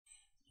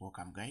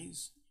Welcome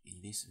guys.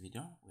 In this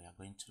video we are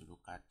going to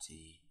look at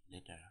the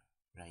letter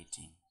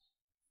writing.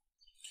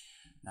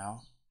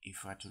 Now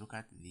if we are to look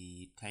at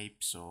the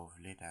types of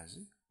letters,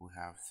 we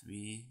have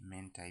three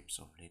main types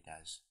of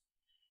letters,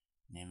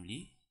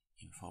 namely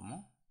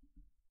informal,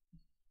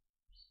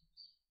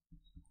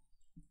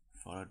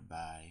 followed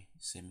by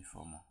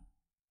semi-formal.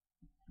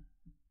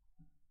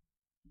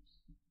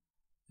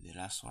 The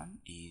last one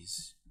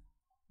is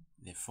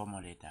the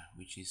formal letter,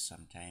 which is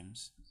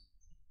sometimes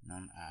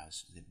known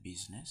as the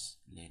business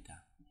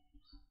letter.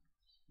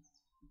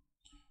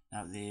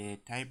 Now the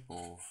type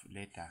of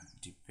letter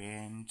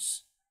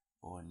depends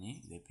on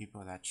the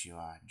people that you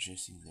are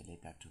addressing the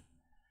letter to.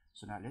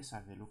 So now let's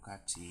have a look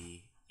at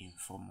the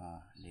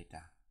informal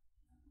letter.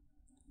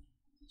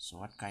 So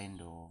what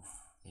kind of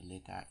a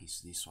letter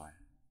is this one?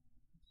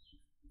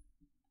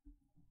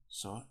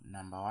 So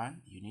number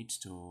one, you need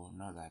to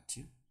know that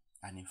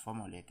an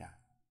informal letter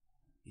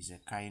is a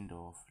kind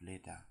of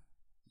letter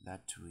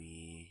that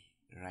we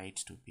write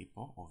to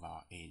people of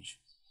our age.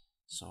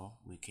 So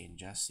we can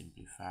just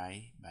simplify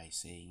by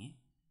saying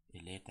a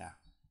letter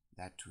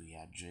that we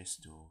address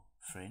to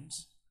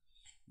friends.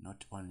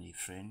 Not only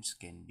friends,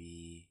 can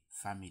be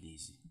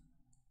families,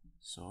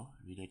 so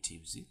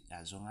relatives,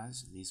 as long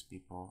as these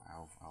people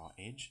are of our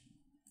age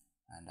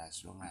and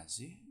as long as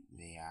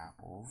they are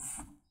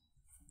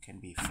can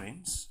be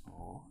friends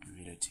or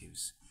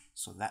relatives.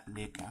 So that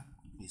letter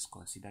is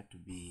considered to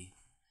be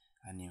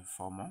an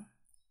informal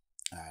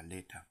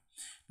letter.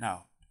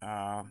 Now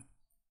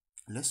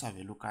let's have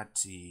a look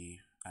at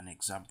an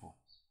example.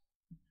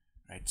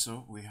 Right,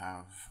 so we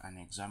have an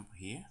example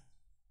here.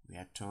 We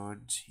are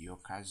told your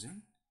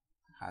cousin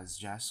has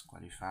just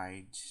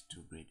qualified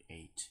to grade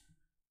 8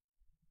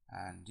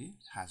 and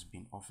has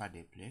been offered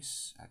a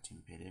place at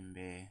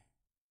Impelembe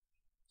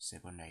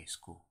Secondary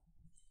School.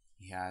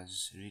 He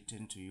has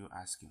written to you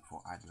asking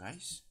for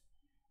advice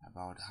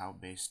about how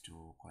best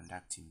to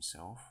conduct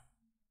himself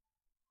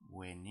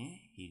when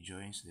he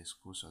joins the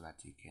school so that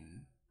he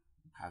can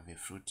have a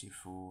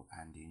fruitful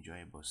and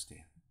enjoyable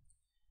stay,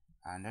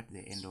 and at the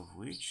end of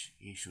which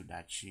he should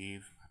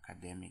achieve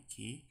academic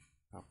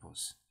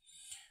purpose.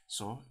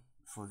 So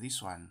for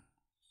this one,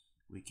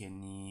 we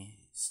can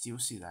still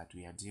see that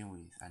we are dealing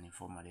with an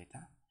informal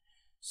letter,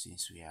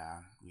 since we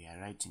are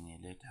writing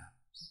a letter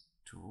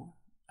to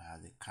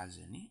the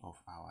cousin of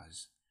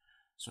ours.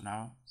 So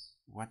now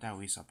what are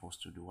we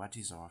supposed to do? What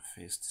is our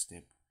first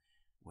step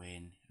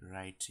when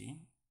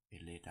writing a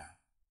letter?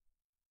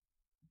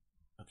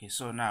 Okay,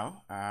 so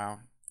now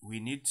we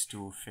need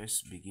to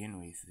first begin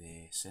with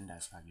the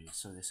sender's address.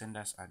 So the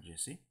sender's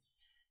address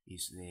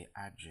is the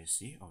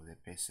address of the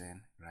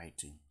person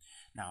writing.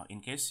 Now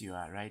in case you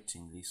are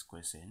writing this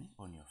question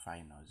on your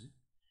finals,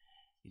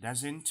 it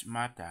doesn't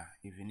matter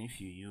even if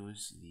you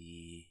use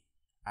the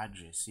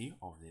address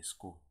of the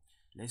school.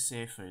 Let's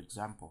say, for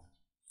example,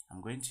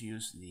 I'm going to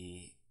use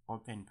the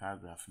open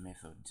paragraph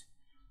method,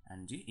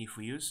 and if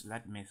we use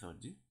that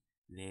method,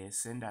 the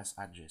sender's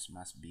address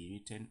must be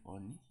written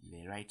on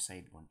the right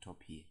side on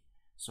top here.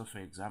 So for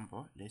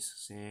example, let's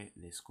say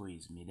the school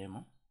is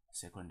Milemo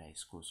Secondary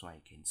School, so I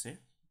can say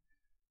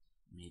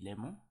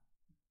Milemo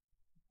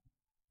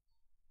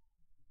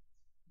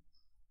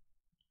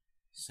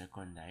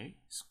Secondary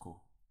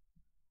School.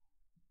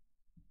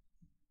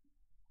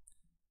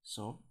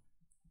 So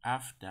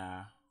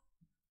after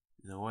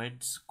the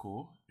word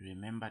school,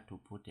 remember to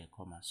put a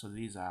comma. So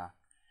these are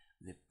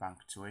the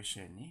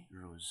punctuation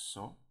rules.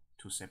 So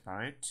to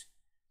separate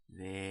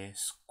the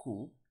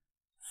school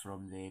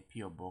from the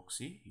PO box,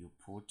 you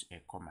put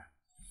a comma.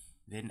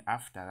 Then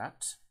after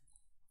that,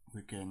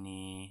 we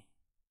can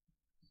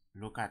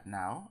look at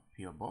now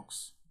PO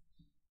box.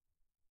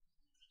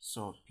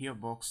 So PO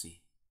box,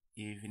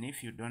 even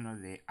if you don't know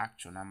the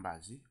actual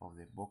numbers of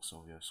the box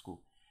of your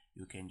school,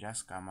 you can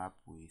just come up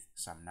with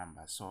some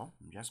numbers. So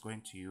I'm just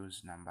going to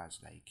use numbers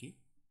like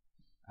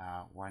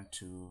 1,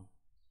 2,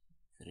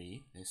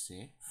 3, let's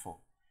say 4.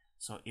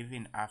 So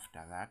even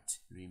after that,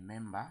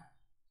 remember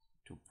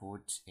to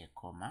put a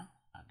comma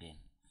again.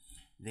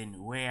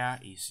 Then where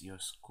is your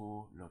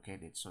school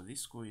located? So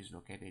this school is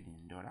located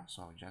in Ndora,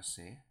 so I'll just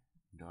say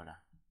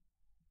Ndora.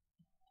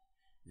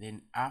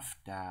 Then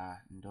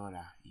after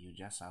Ndora, you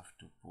just have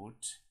to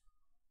put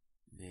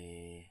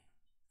the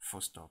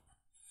full stop.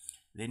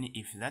 Then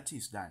if that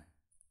is done,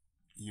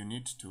 you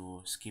need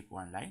to skip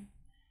one line,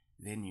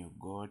 then you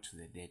go to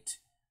the date.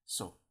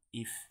 So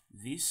if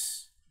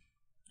this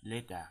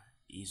letter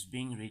is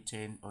being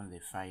written on the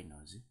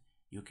finals,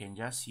 you can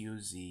just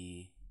use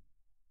the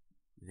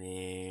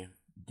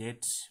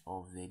date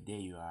of the day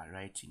you are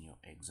writing your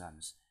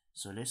exams.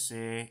 So let's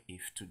say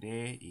if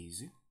today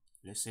is,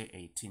 let's say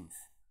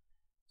 18th,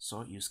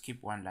 so you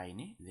skip one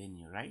line, then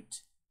you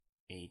write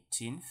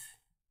 18th,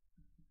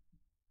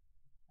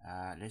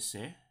 let's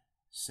say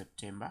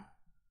September,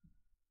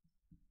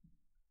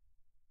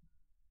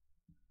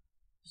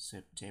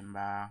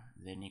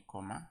 then a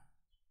comma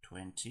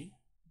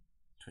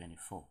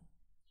 2024,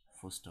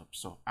 full stop.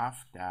 So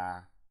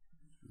after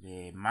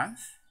the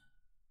month,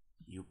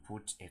 you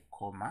put a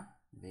comma,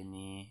 then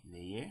the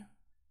year,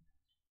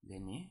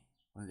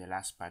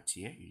 last part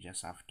here, you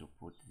just have to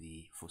put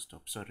the full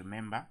stop. So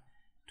remember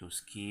to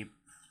skip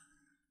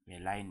a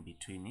line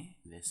between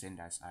the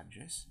sender's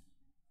address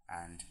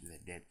and the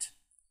date.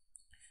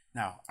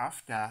 Now,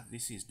 after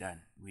this is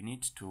done, we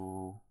need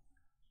to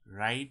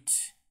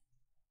write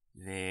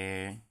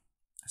the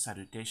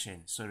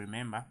salutation. So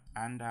remember,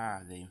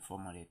 under the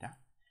informal letter,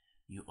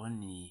 you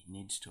only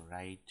need to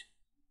write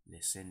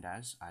the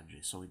sender's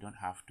address. So we don't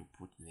have to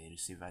put the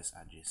receiver's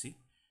address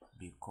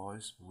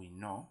because we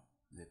know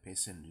the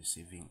person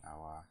receiving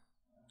our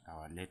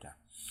letter.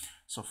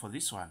 So for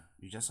this one,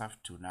 you just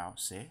have to now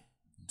say,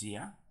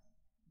 dear,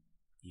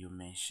 you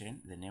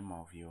mention the name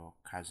of your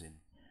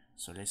cousin.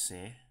 So let's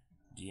say,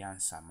 dear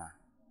Nsama.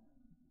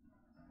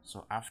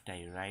 So after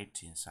you write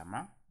in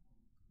Nsama,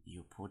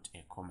 you put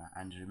a comma,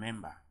 and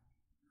remember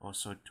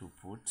also to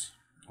put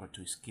or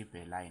to skip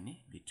a line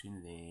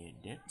between the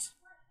date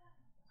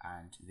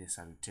and the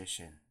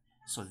salutation.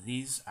 So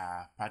these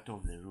are part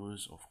of the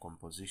rules of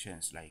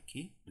compositions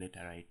like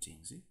letter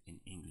writings in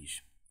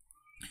English.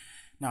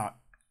 Now,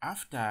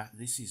 after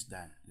this is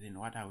done, then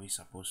what are we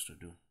supposed to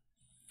do?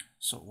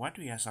 So what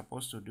we are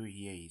supposed to do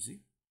here is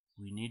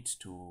we need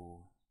to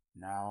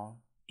now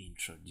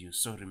introduce.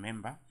 So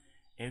remember,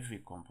 every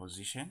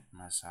composition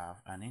must have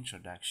an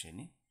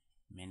introduction,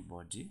 main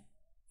body,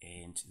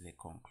 and the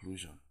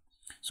conclusion.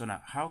 So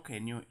now, how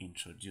can you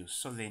introduce?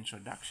 So the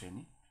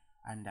introduction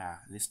under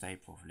this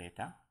type of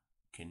letter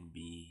can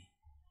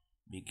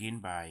begin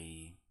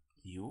by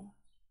you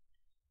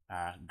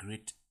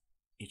greet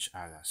each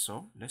other.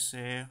 So let's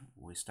say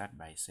we start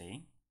by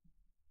saying,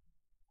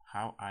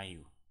 how are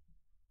you?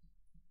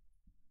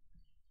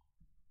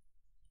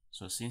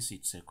 So since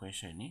it's a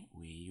question,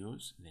 we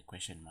use the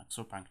question mark.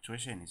 So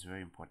punctuation is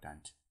very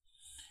important.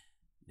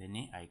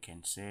 Then I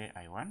can say,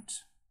 I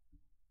want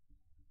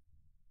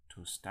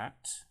to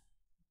start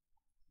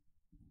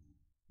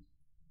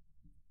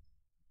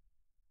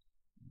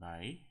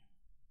by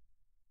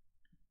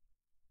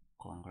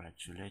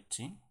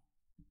congratulating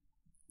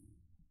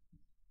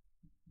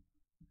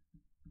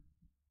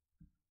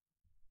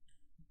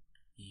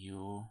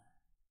you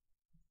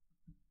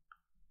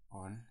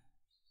on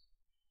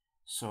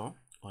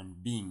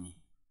being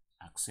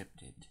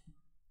accepted.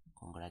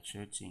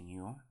 Congratulating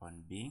you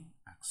on being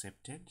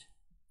accepted.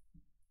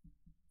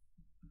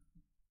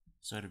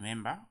 So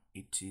remember,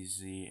 it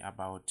is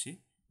about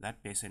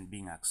that person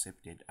being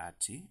accepted at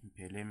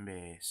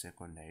Mpelembe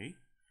Secondary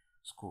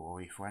School,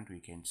 or if you want, we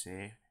can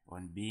say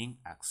on being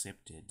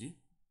accepted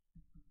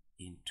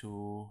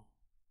into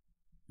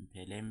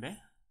Mpelembe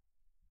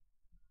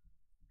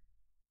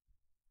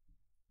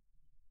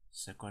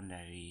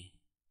Secondary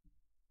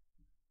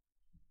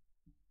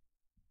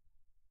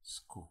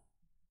School.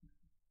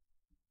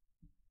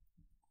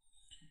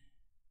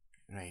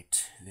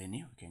 Right, then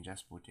we can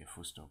just put a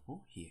full stop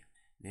here.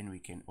 Then we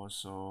can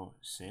also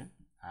say,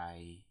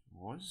 I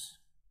was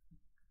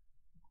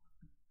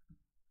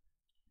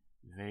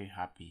very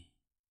happy.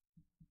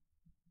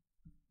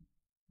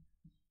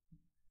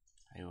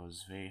 I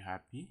was very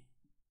happy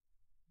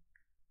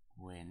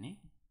when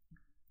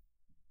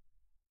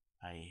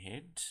I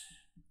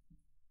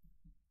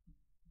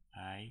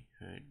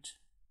heard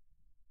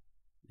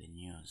the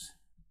news.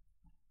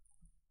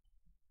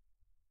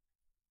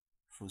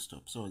 Full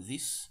stop. So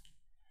this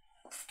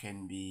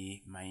can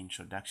be my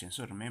introduction.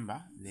 So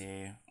remember,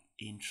 the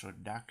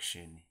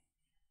introduction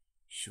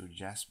should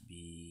just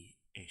be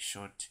a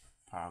short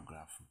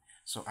paragraph.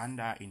 So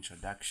under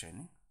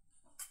introduction,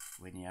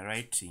 when you're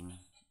writing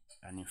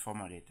an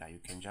informal letter, you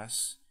can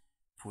just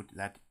put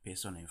that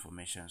personal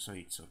information. So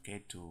it's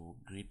okay to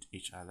greet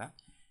each other.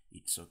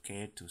 It's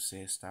okay to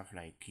say stuff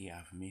like,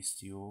 I've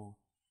missed you.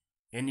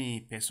 Any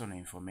personal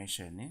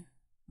information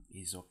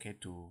is okay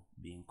to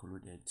be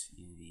included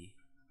in the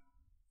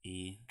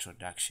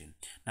introduction.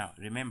 Now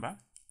remember,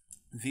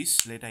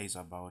 this letter is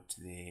about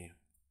the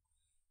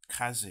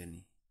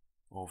cousin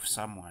of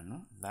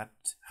someone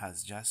that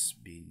has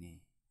just been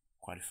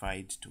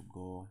qualified to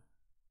go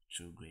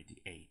to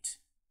grade 8,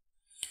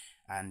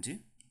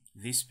 and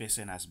this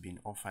person has been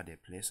offered a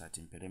place at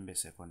Mpelembe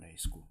Secondary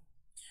School.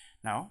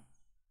 Now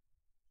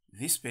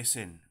this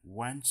person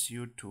wants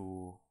you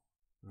to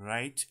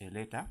write a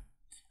letter,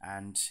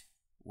 and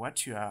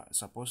what you are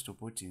supposed to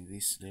put in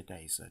this letter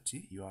is that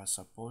you are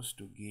supposed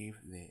to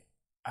give the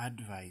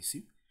advice,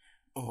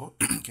 or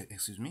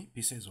excuse me,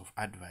 pieces of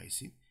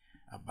advice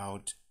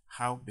about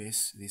how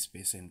best this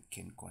person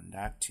can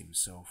conduct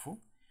himself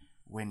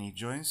when he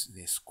joins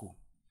the school.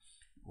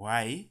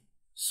 Why?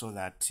 So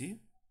that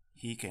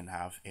he can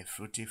have a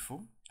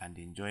fruitful and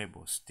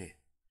enjoyable stay.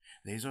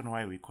 The reason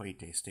why we call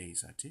it a stay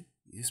is that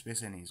this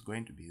person is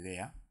going to be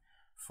there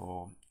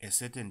for a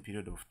certain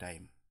period of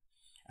time,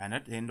 and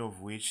at the end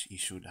of which he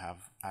should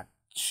have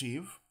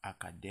achieved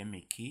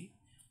academic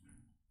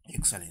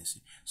excellence.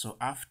 So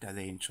after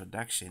the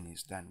introduction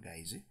is done,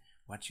 guys,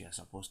 what you are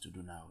supposed to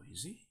do now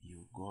is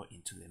you go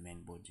into the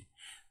main body.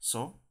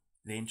 So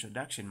the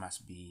introduction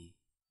must be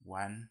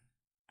one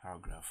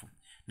paragraph.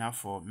 Now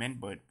for main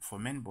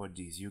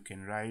bodies, you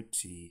can write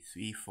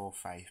 3, 4,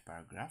 5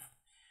 paragraph.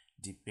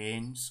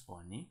 Depends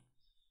on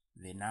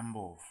the number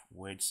of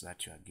words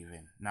that you are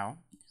given. Now,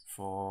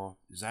 for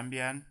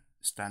Zambian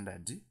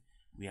standard,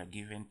 we are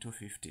given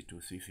 250 to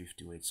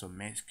 350 words, so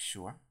make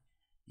sure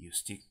you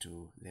stick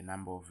to the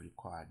number of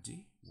required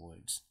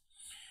words.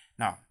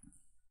 Now,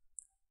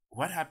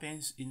 what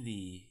happens in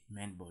the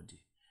main body?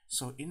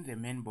 So in the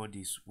main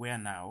body is where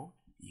now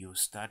you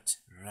start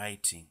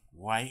writing.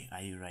 Why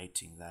are you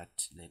writing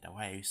that letter?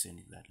 Why are you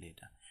sending that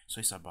letter? So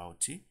it's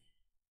about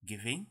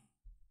giving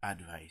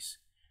advice.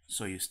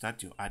 So you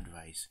start your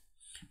advice.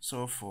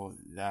 So for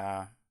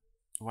the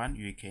one,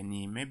 you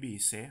can maybe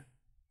say,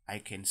 I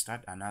can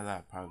start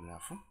another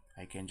paragraph.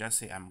 I can just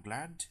say, I'm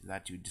glad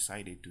that you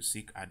decided to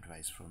seek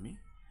advice from me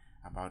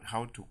about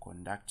how to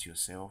conduct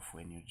yourself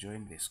when you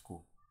join the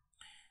school.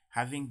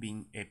 Having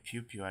been a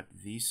pupil at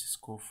this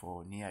school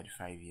for nearly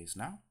 5 years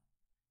now,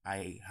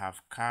 I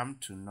have come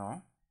to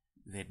know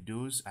the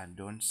do's and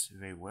don'ts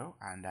very well,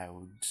 and I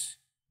would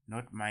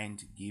not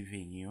mind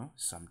giving you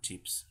some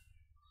tips.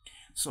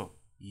 So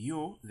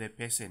you, the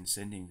person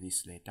sending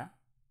this letter,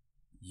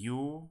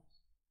 you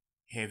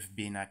have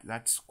been at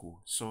that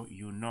school, so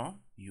you know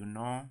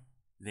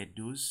the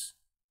do's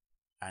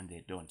and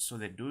the don'ts. So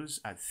the do's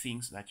are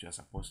things that you are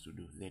supposed to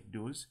do. The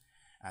do's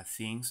are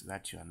things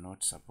that you are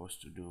not supposed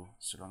to do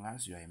so long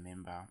as you are a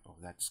member of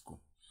that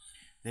school.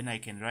 Then I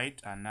can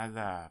write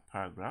another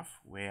paragraph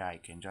where I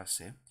can just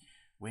say,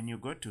 when you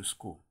go to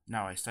school,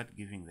 now I start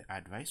giving the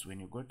advice. When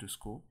you go to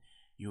school,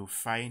 you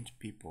find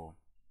people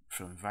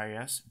from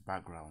various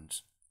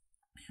backgrounds.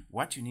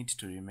 What you need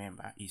to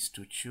remember is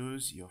to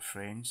choose your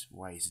friends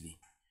wisely.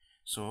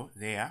 So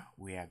there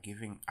we are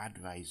giving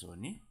advice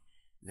on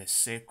the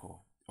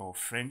circle of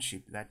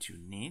friendship that you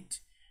need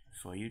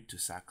for you to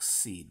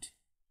succeed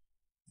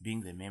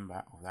being the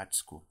member of that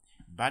school.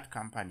 Bad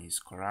companies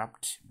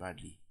corrupt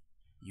badly.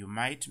 You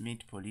might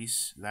meet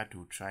police that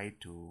will try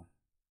to,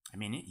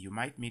 you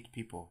might meet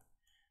people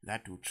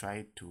that will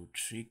try to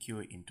trick you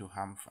into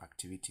harmful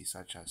activities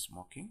such as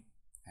smoking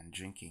and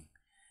drinking.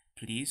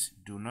 Please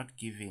do not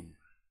give in.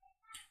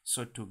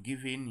 So to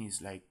give in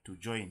is like to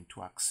join,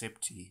 to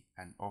accept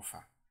an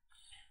offer.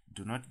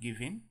 Do not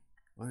give in.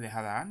 On the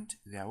other hand,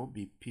 there will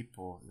be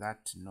people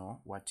that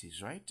know what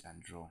is right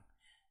and wrong.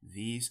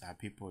 These are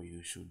people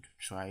you should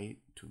try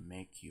to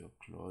make your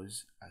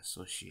close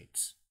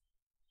associates.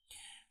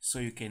 So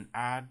you can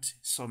add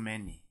so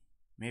many.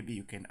 Maybe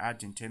you can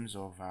add in terms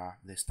of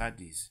the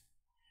studies.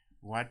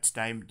 What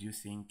time do you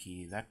think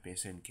that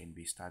person can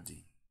be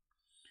studying?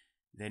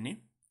 Then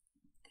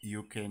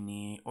you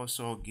can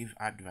also give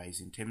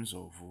advice in terms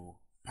of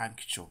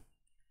punctual.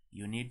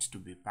 You need to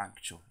be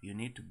punctual. You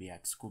need to be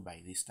at school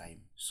by this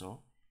time.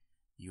 So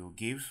you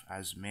give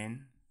as many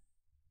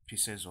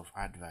pieces of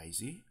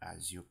advice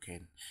as you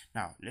can.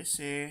 Now, let's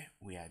say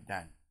we are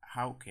done.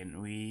 How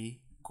can we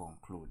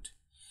conclude?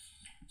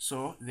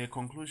 So the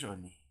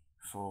conclusion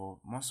for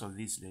most of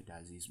these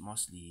letters is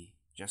mostly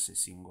just a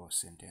single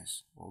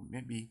sentence, or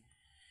maybe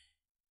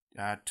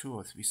 2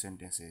 or 3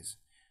 sentences.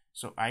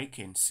 So I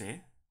can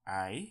say,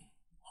 I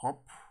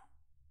hope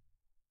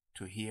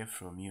to hear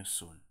from you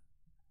soon.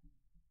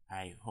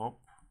 I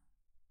hope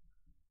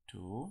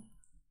to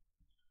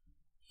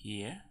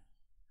hear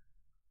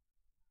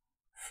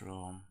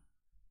from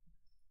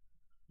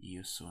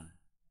you soon.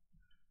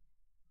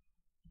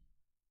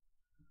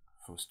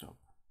 Full stop.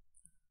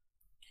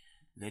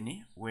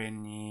 Then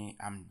when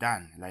I'm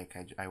done, like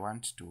I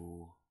want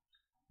to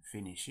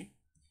finish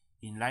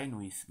in line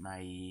with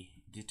my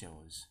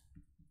details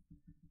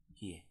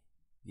here,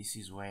 this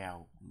is where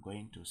I'm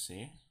going to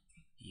say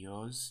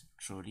yours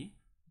truly.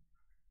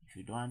 If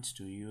you don't want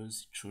to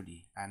use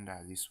truly under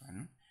this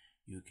one,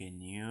 you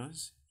can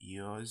use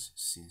yours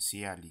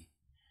sincerely.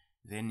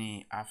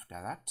 Then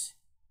after that,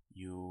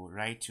 you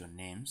write your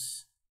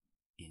names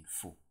in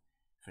full.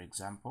 For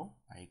example,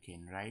 I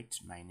can write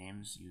my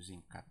names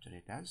using capital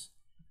letters,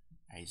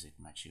 Isaac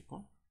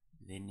Machiko.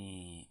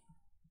 Then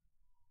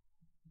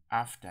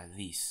after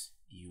this,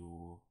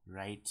 you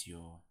write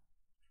your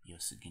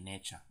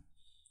signature.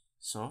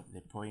 So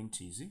the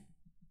point is,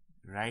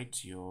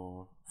 write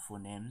your full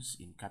names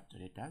in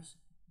capital letters.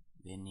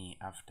 Then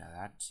after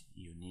that,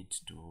 you need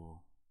to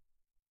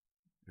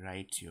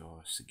write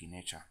your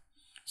signature.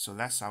 So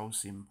that's how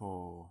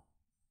simple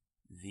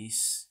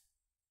this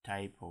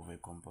type of a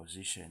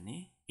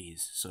composition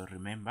is. So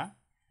remember,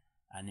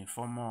 an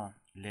informal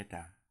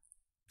letter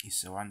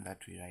is the one that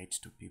we write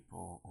to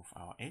people of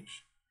our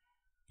age,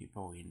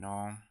 people we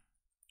know,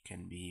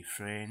 can be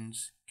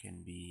friends,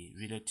 can be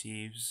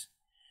relatives.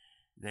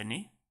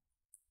 Then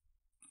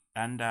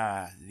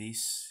under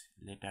this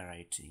letter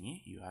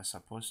writing, you are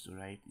supposed to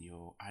write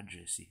your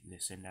address, the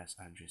sender's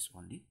address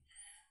only.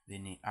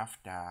 Then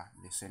after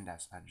the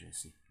sender's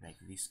address, like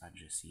this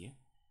address here,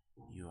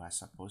 you are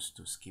supposed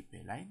to skip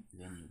a line.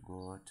 Then you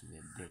go to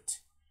the date.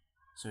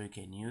 So you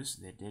can use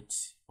the date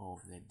of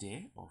the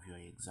day of your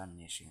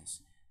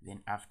examinations.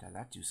 Then after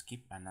that, you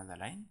skip another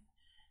line.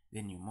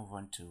 Then you move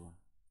on to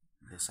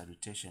the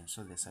salutation.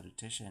 So the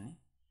salutation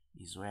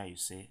is where you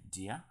say,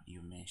 dear,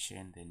 you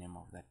mention the name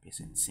of that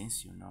person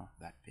since you know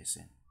that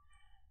person.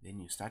 Then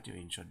you start your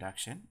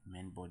introduction,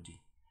 main body.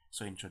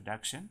 So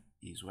introduction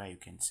is where you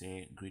can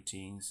say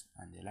greetings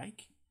and the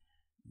like.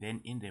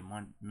 Then in the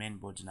main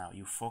body now,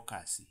 you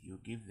focus, you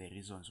give the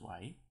reasons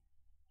why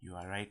you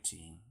are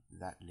writing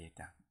that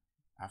letter.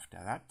 After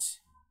that,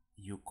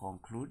 you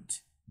conclude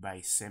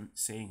by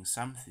saying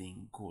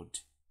something good.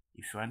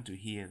 If you want to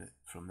hear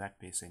from that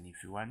person,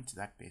 if you want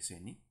that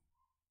person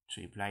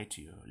to reply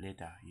to your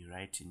letter, you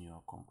write in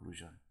your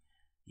conclusion,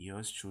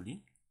 yours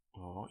truly,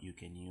 or you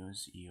can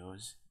use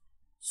yours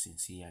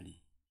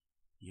sincerely.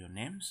 Your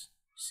names,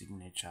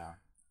 signature,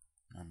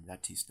 and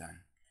that is done.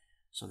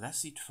 So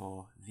that's it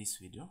for this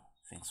video.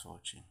 Thanks for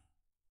watching.